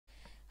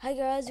Hi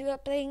guys, we are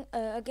playing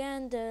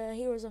again the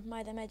Heroes of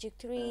Might and Magic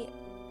 3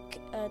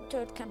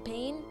 third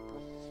campaign.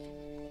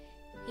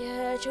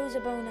 Yeah, I chose a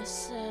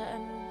bonus.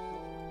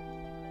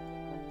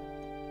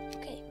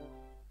 Okay.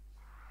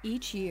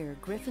 Each year,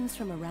 griffins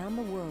from around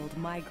the world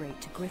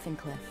migrate to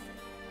Griffincliff.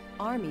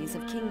 Armies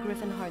of King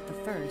Griffinheart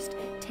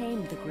I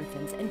tamed the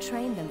griffins and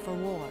trained them for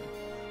war.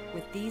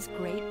 With these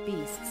great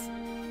beasts,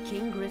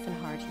 King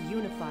Griffinheart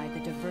unified the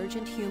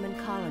divergent human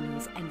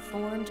colonies and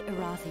formed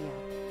Erathia.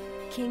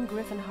 King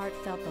Griffinheart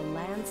felt the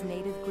land's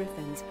native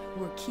griffins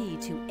were key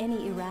to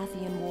any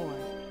Erathian war.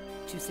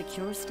 To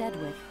secure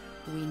Stedwick,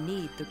 we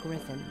need the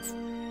griffins.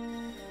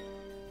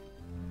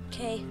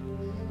 Okay.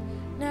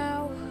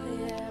 Now,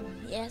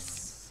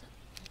 yes.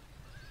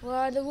 Where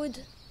are the wood?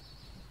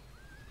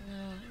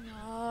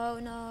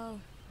 No.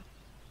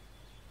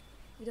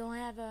 We don't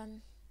have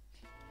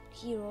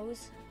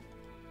heroes.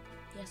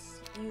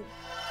 Yes, you.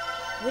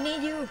 We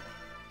need you.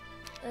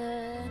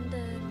 And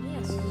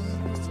yes,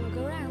 let's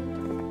go around.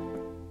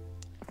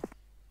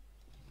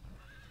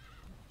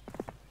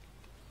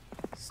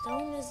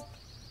 Stone is,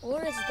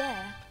 or is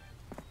there?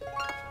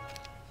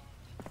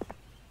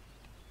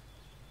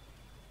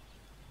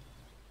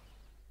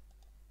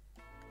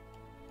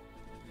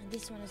 And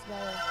this one is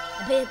better,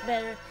 a bit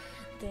better.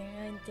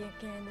 I'm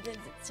thinking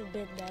it's a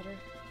bit better.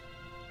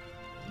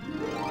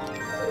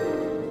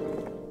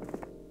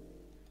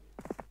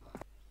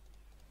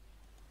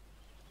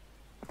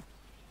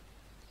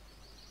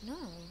 No,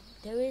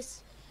 there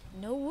is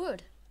no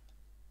wood.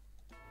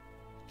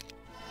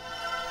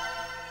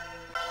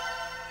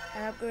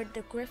 Upgrade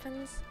the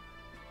griffins.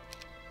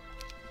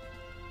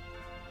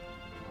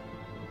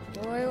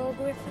 Royal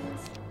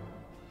griffins.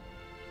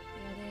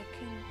 Yeah, they're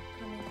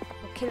coming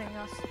for killing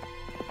us.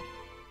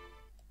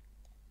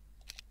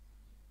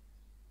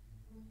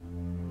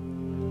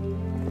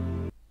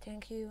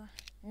 Thank you.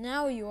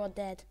 Now you are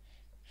dead.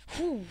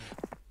 Whew.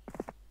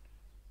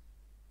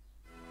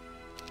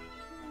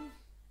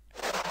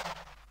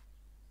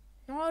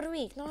 Not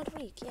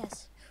weak,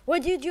 yes.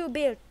 What did you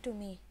build to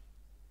me?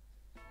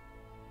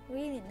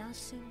 Really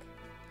nothing.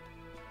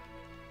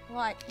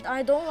 Why?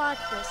 I don't like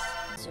this.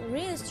 It's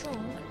really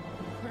strong.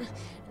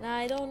 And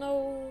I don't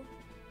know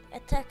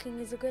attacking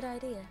is a good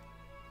idea.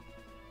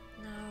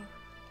 No.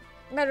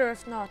 Matter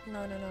if not,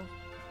 no.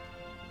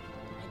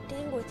 I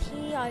think with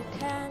he I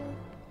can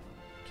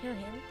kill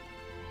him.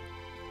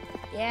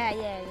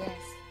 Yes.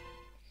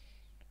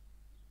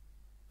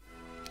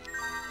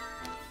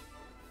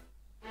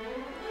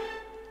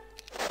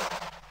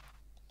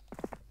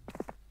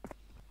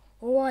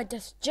 Oh, I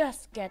just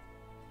get.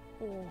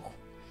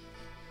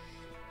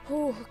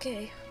 Oh,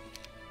 okay.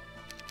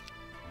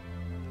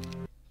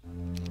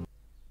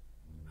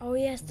 Oh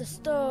yes, the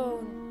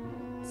stone.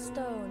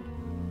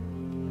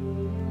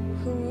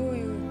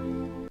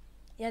 Ooh.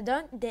 Yeah,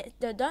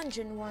 the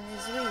dungeon one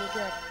is really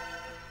good.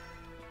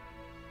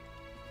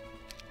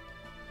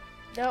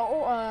 The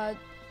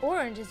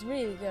orange is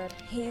really good.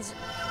 He's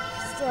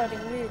starting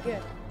really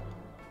good.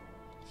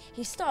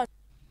 He starts.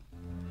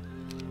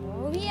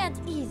 Oh, he had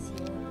easy.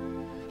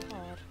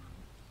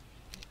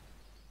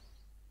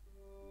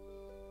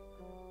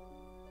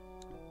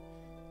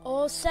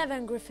 Oh,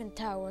 7 Griffin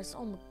Towers.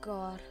 Oh my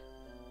god.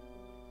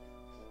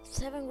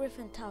 7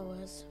 Griffin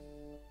Towers.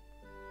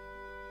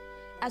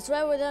 As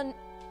well with an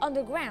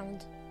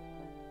underground.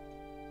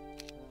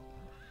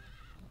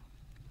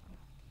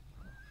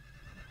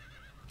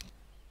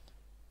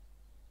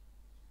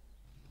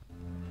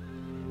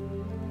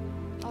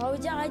 Oh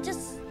yeah,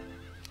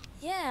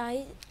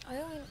 I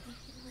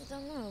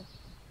don't know.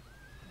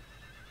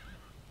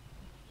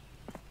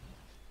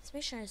 This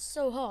mission is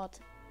so hard.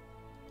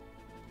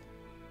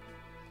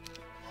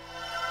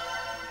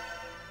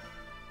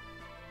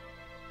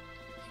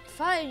 If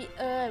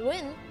I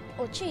win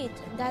or cheat,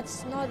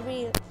 that's not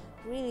really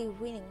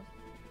winning.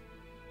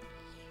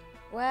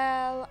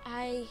 Well,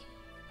 I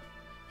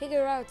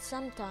figure out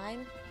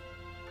sometime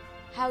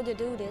how to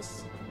do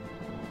this.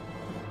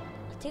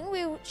 I think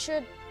we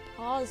should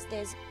pause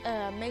this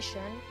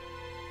mission,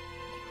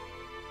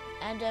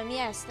 and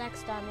yes,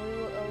 next time we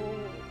will.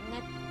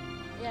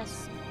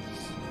 Yes,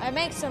 I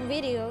make some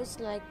videos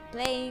like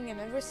playing and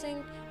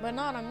everything, but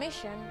not a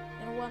mission.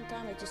 And one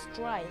time I just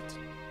tried.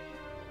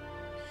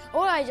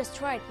 Or I just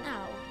try it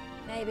now,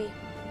 maybe.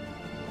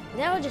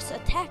 They were just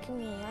attacking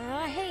me, and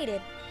I hate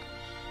it.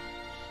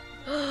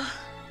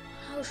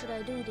 How should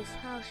I do this?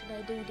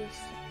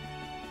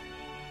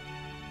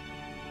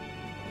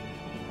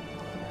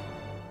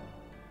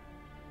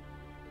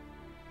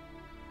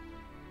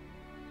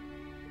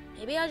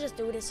 Maybe I'll just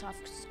do this off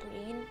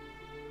screen.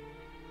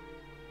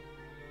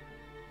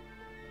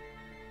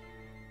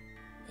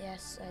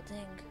 Yes, I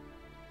think.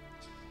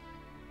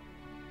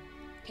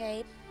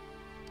 Okay.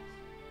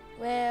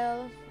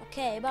 Well,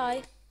 okay,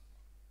 bye.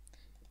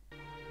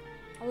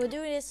 I will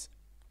do this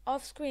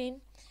off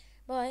screen.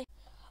 Bye.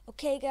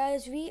 Okay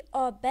guys, we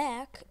are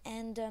back,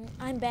 and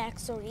I'm back,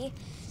 sorry.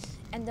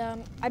 And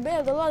I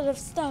built a lot of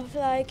stuff,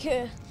 like,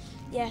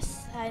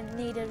 yes, I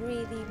needed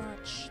really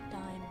much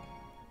time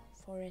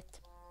for it.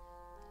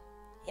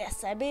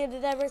 Yes, I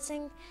built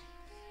everything,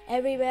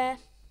 everywhere.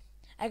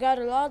 I got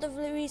a lot of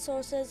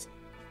resources.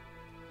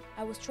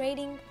 I was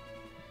trading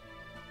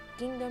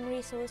kingdom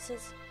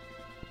resources.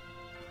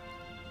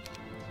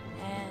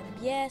 And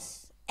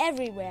yes,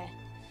 everywhere.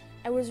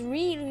 I was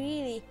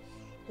really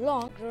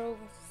long, grows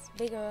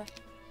bigger.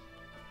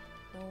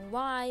 Know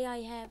why I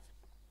have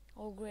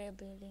all gray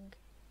building,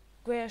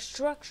 gray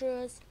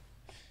structures.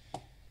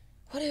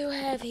 What do you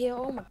have here?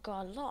 Oh my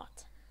god, a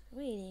lot.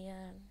 Really,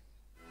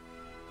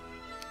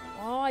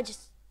 oh, I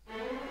just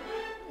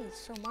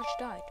so much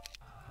died.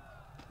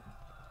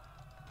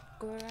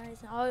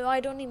 Oh, I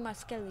don't need my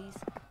skellies.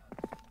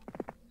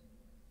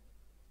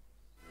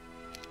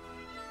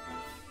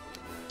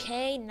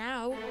 Okay,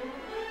 now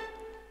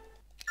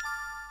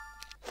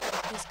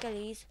the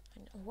skellies.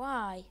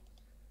 Why?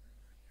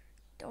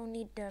 Don't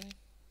need them.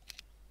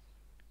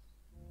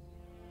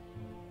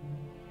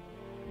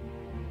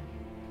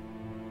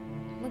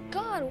 Oh my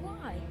god,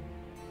 why?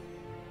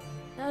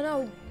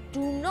 No, do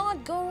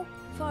not go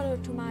further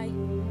to my...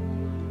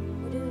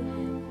 What do you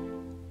have?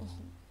 Oh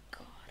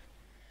god.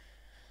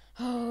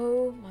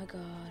 Oh my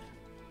god.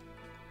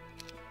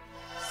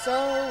 So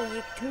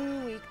weak,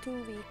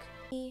 too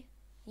weak.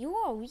 You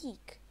are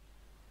weak.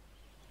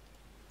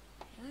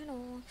 I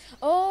don't...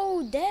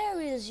 Oh,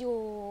 there is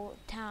your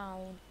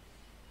town.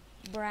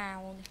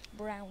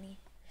 Brownie.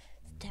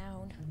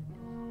 Town.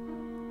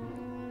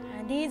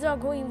 And these are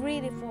going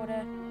really for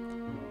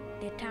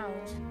the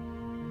towns.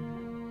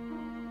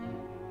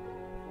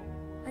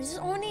 I just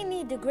only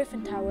need the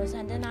Griffin Towers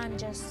and then I'm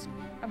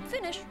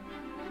finished.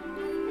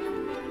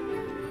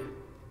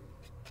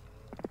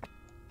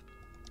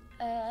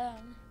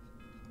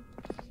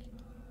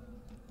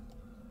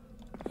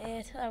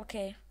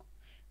 Okay.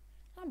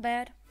 Not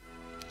bad.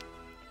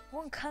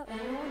 One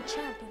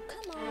champion,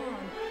 come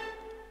on.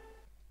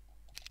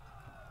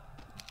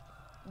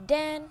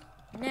 Then,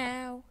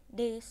 now,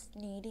 this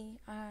needy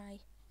eye.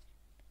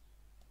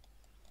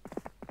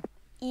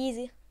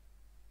 Easy.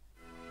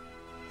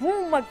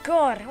 Oh my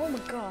god, Ooh.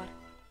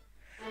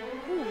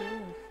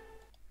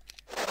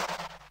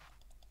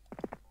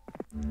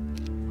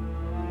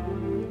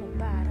 Not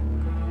bad,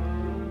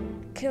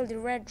 Kill the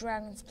red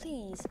dragons,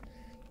 please.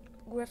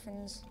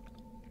 Griffins.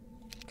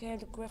 Kill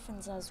the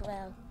griffins as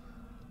well.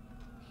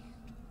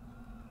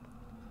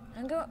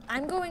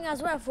 I'm going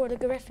as well for the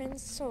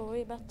griffins,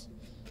 sorry, but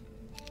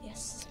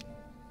yes.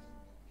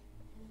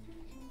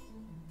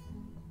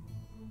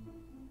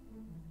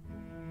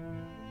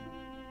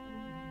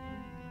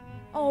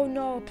 Oh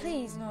no,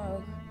 please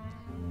no.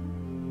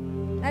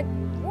 Like,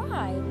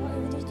 why?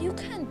 You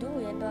can't do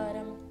it, but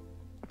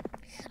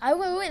I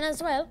will win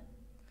as well.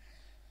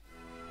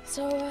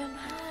 So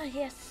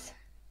yes.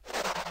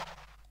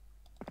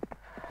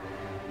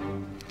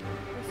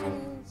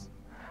 Griffins.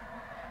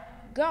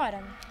 Got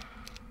him.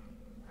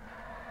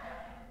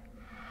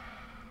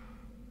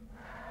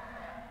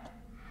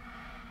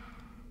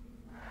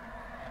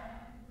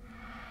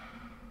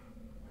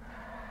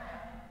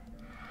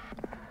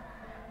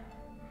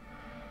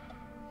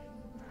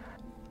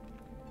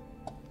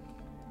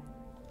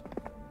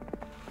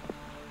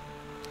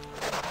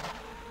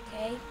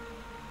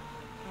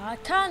 I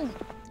can't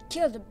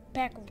kill the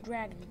pack of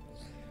dragons.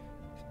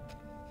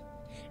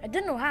 I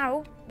don't know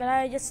how, but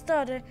I just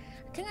started.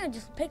 I think I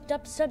just picked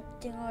up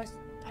something, or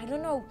I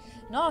don't know,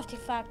 an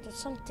artifact or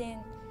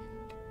something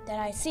that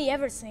I see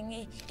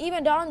everything.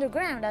 Even the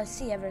underground, I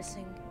see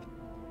everything.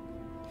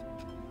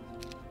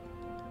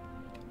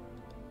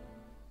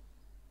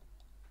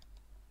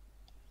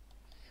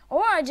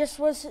 Or I just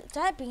was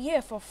typing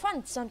here for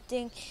fun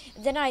something,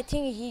 then I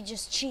think he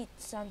just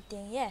cheats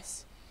something,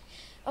 yes.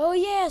 Oh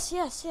yes,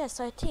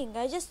 I think.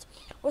 I just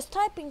was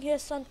typing here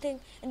something,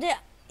 and then,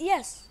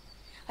 yes,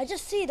 I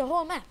just see the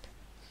whole map.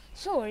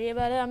 Sorry,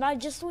 but I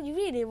just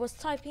really was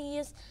typing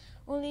yes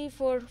only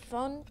for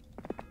fun,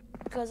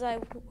 because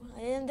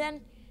and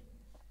then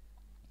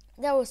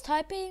that was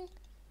typing.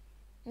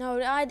 No,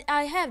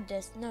 I have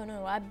this.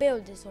 No, I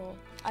built this all.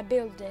 I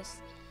built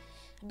this.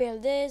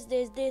 Build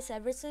this,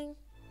 everything.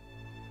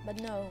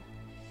 But no,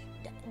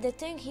 the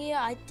thing here,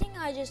 I think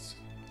I just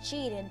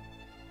cheated.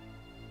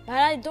 But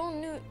I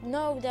don't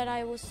know that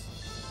I was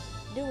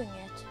doing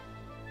it.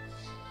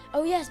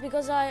 Oh yes,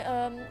 because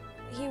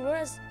he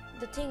was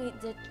the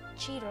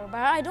cheater.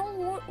 But I don't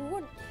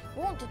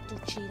want it to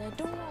cheat. I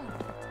don't want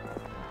it.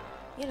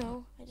 You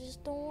know, I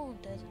just don't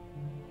want it.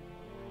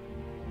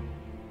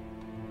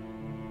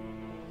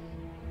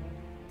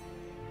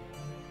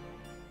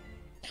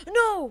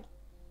 No!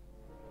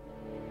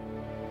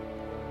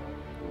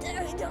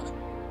 There we go.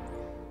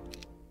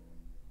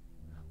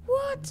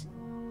 What?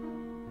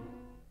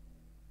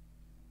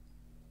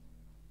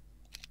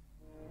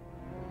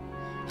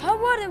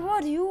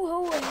 What do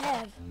you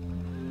have?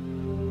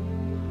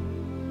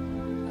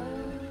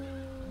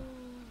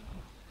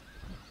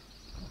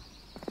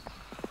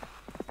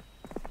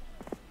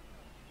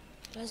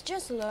 Let's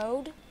just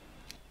load.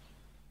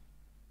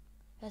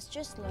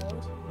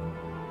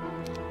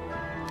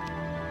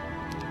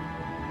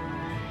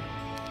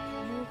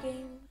 New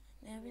game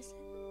and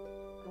everything.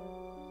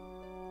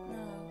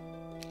 No.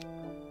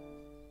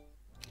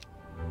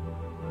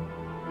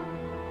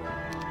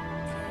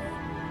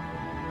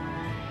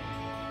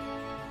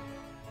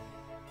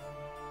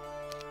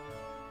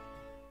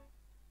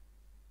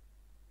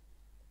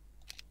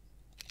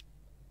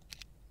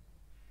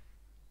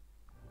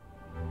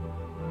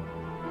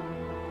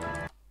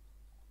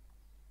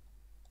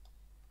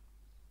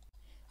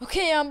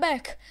 Okay, I'm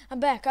back.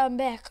 I'm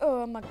back.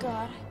 Oh my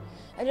god.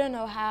 I don't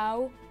know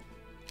how.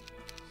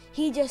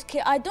 He just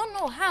killed. I don't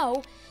know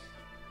how.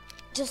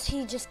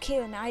 He just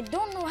killed me. I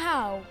don't know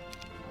how.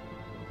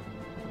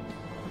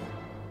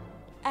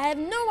 I have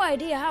no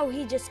idea how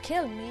he just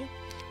killed me.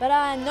 But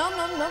no.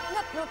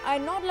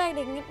 I'm not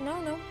letting it.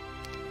 No.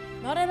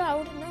 Not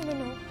allowed.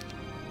 No.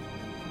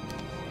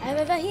 I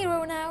have a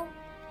hero now.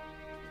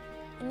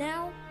 And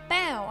now,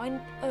 bow.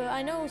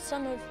 I know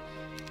some of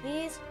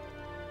these.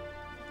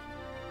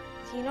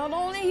 See, not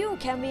only you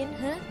can win,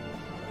 huh?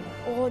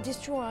 Or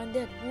destroy,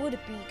 that would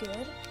be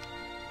good.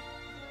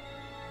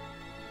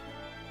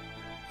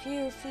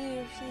 Few.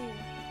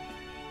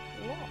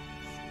 What?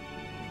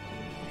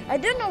 I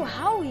don't know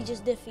how he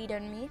just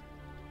defeated me.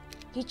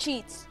 He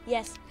cheats.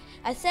 Yes,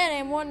 I said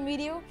in one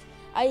video,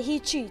 he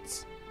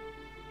cheats.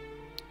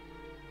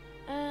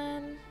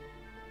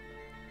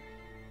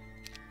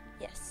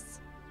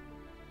 Yes.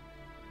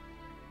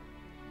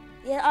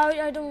 Yeah,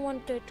 I don't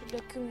want to do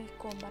the quick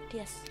combat.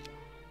 Yes.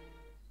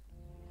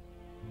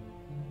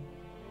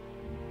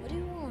 What do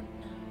you want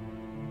now?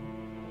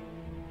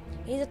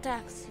 He's a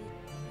taxi.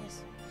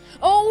 Yes.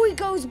 Oh, he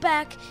goes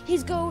back. He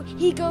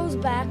goes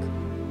back.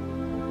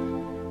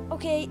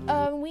 Okay.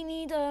 We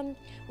need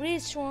really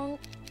strong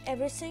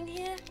everything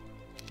here.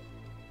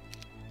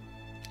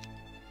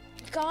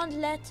 We can't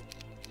let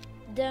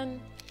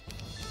them,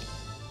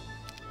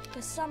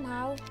 because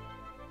somehow.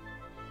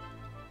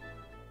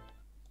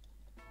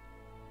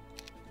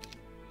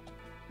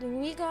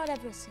 We got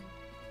everything.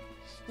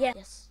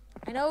 Yes.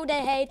 I know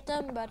they hate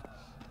them, but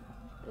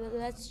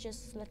let's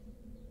just let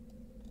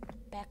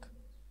back.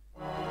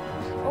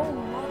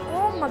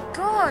 Oh my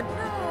god,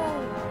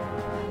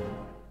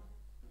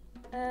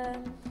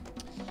 no.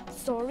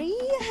 Sorry.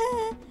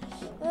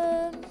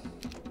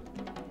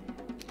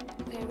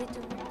 Okay,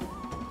 return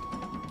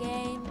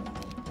game.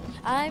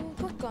 I'm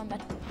quick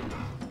combat.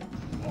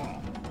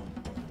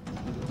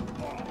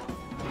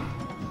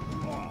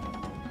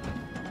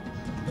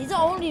 These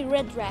are only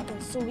red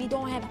dragons, so we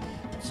don't have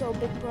so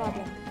big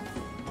problem.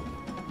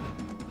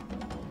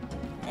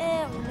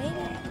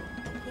 Maybe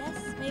yes,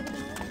 maybe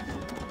not.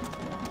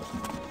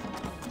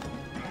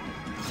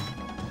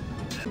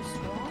 Too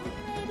strong,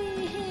 maybe.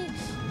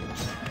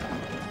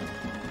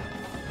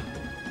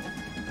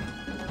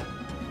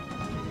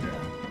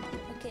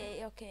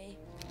 Okay.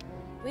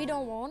 We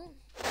don't want.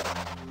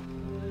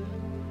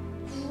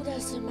 Ooh,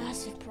 that's a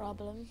massive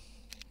problem.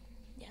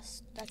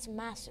 Yes, that's a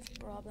massive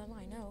problem.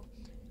 I know.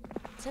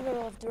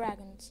 Several of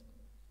dragons.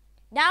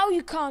 Now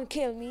you can't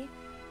kill me.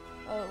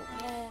 Oh,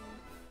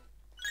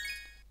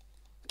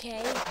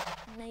 okay,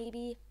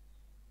 maybe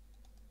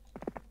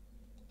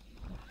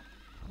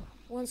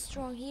one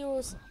strong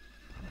hero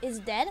is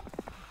dead.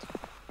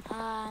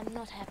 I'm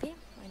not happy,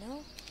 I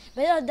know.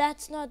 But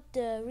that's not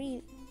the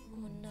real.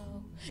 Oh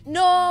no.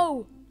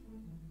 No!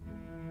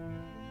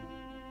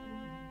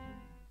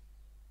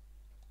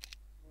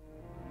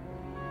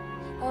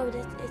 Oh, it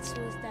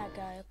was that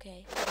guy,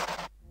 okay.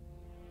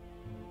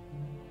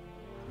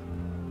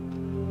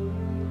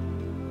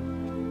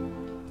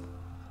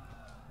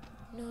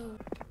 No.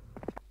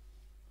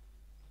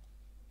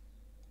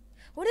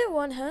 What do you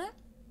want, huh?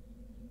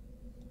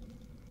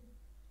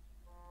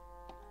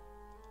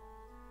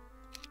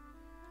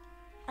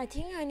 I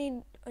think I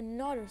need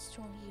another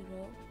strong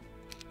hero.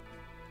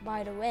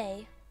 By the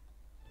way.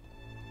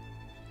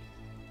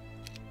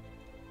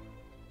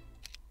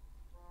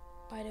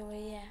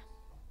 Yeah.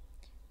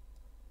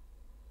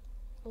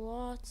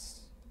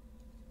 Lots.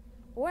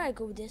 Or I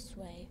go this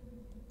way.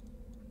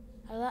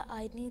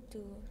 I need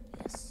to,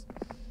 yes,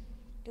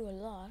 do a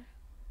lot.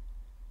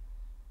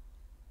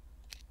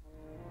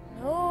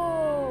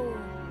 No!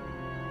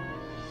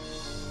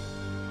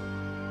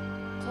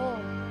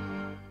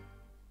 Tom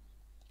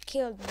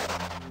killed me.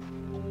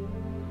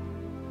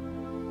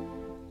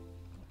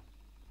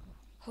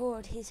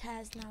 Horde, he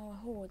has now a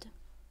horde.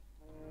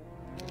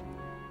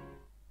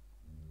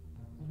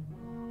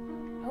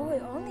 Oh, he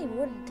only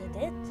wouldn't did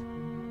it.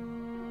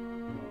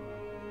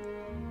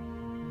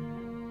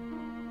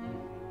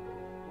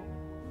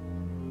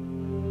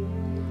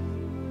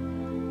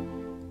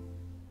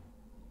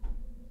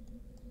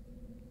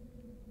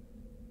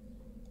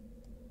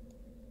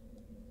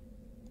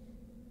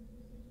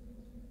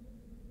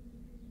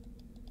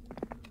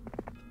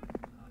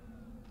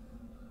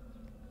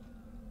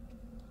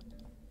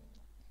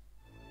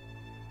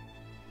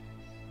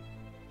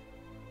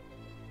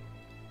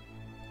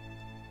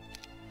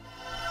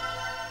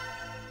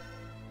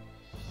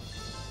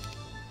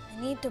 I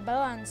need to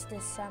balance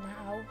this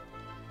somehow.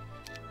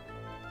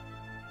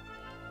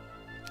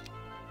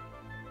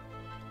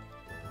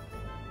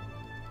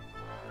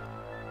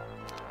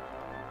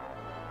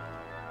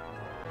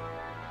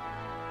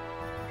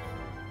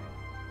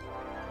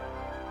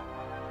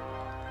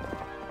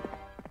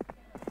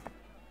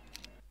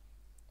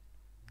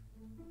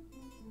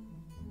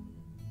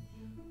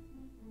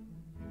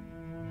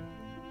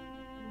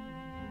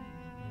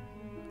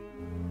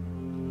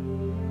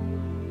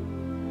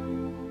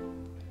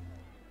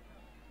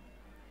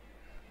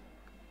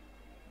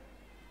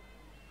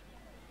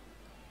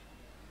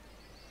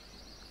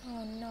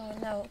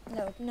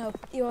 No,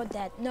 you're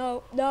dead.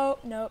 No, no,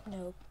 no,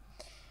 no.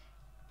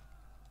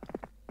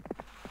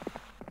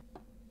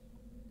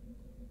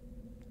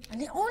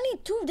 And only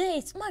 2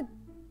 days. My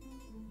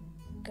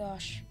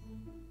gosh.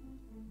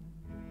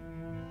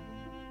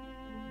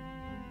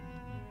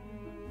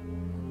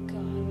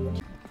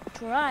 God.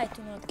 Try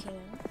to not kill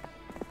him.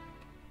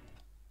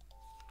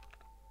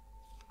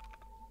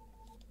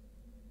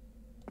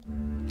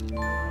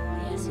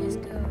 Yes, yes,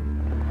 go.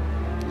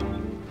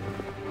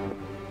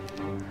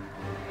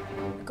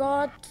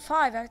 Got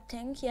 5, I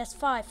think. Yes,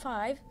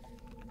 5.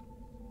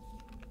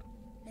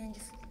 And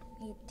just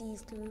need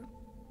these two.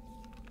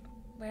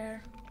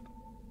 Where?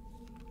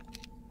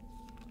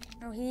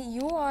 Oh,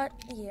 you are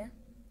here.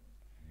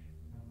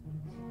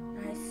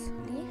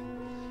 Nicely.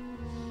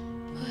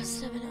 Oh,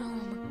 7. Oh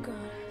my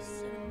God,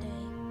 7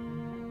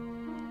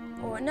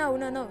 day. Or no,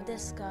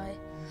 this guy.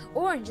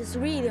 Orange is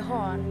really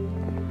hard.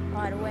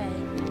 By the way.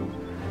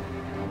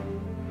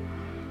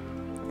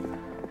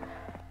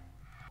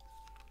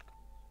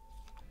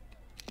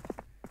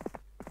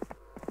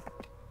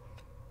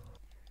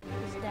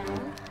 He's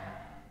down.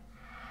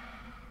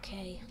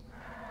 Okay.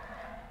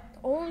 The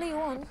only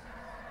one.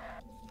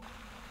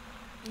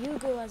 You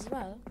go as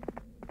well.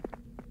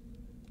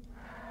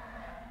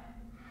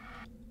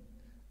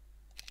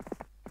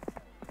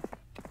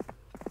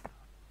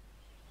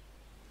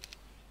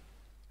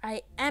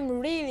 I am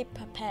really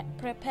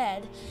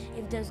prepared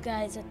if those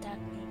guys attack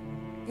me.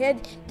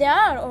 They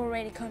are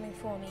already coming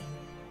for me.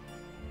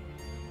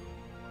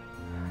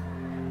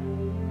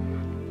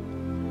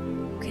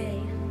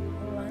 Okay,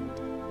 hold on.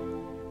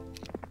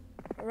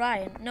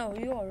 Ryan, no,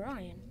 you are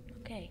Ryan.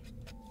 Okay.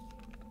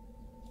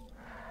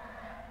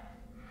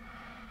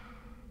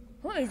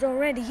 Oh, he's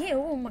already here.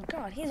 Oh my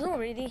God, he's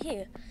already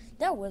here.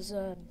 That was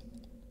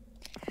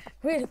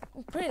really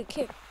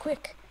pretty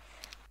quick.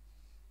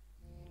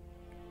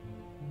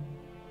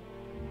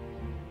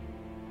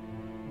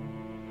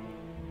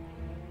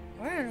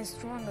 Ryan is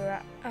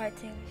stronger, I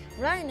think.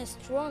 Ryan is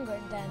stronger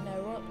than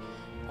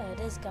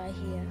this guy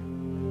here,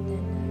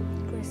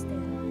 than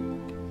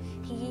Christian.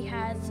 He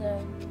has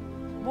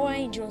more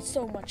angels,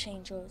 so much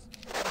angels.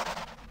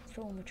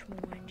 So much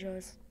more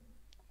angels.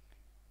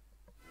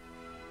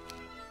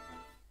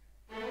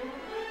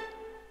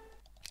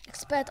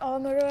 Expert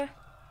armorer.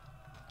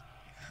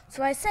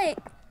 So I say,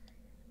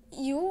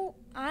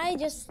 I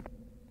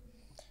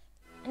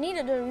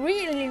needed a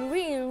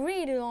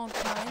really long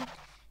time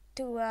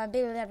to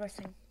build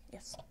everything.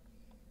 Yes.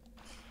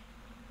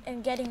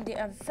 And getting the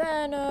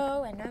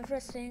inferno and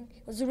everything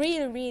was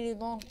really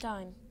long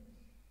time.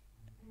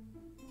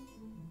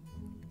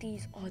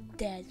 These are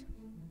dead.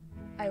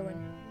 I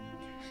win.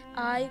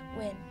 I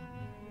win.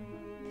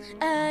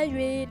 I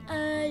win.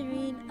 I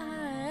win.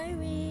 I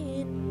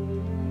win.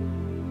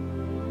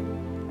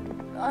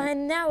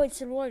 And now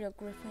it's a Royal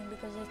Griffin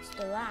because it's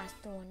the last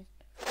one.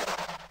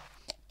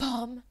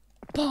 Bum,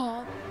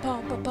 bum,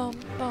 bum, bum, bum,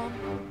 bum.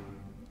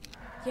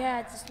 Yeah,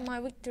 it's my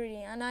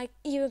victory, and I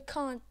even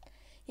can't.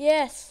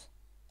 Yes,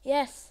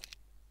 yes.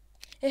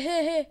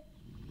 Yeah.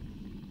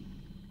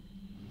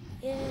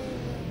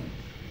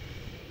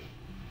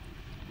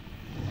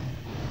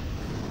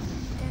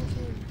 Thank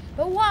you.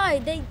 But why?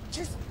 They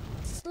just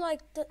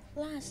like the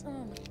last. Oh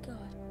my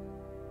God.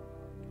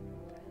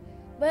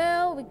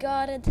 Well, we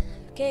got it.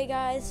 Okay,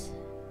 guys.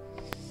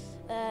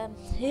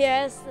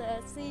 Yes.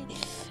 See.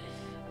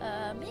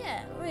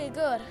 Yeah, really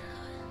good.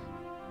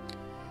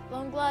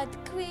 Long live the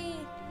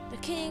queen, the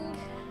king,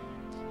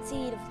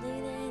 seed of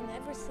leading, and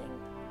everything.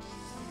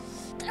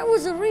 That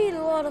was a really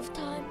lot of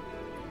time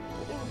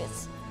to do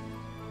this.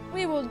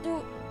 We will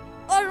do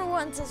other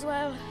ones as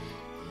well.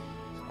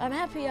 I'm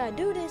happy I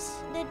did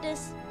this.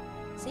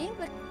 See,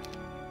 look,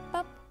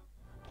 up,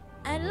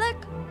 and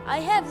look, I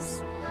have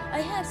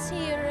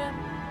here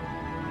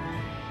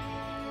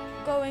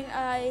going.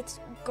 It's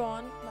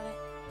gone, but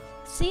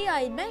see,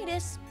 I made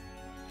this.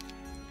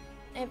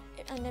 And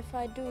if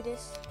I do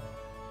this.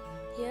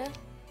 Here,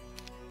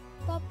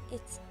 pop,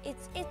 it's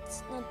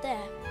not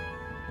there.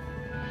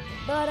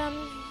 But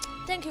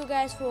thank you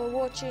guys for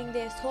watching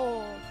this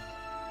whole.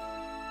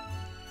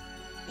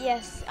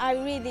 Yes, I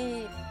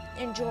really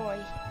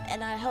enjoy,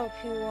 and I hope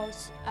you all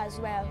as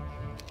well.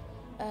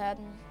 I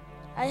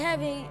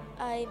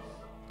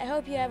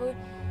hope you have a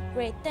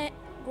great day.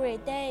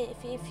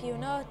 If you're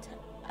not,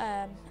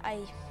 I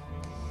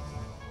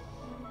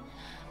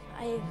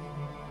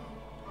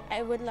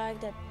would like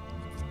that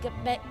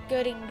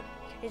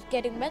it's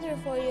getting better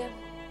for you,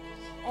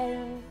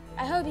 and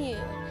I hope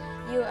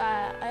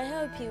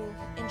you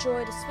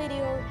enjoy this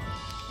video,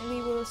 and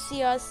we will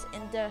see us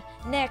in the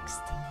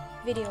next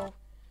video.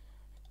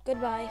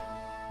 Goodbye.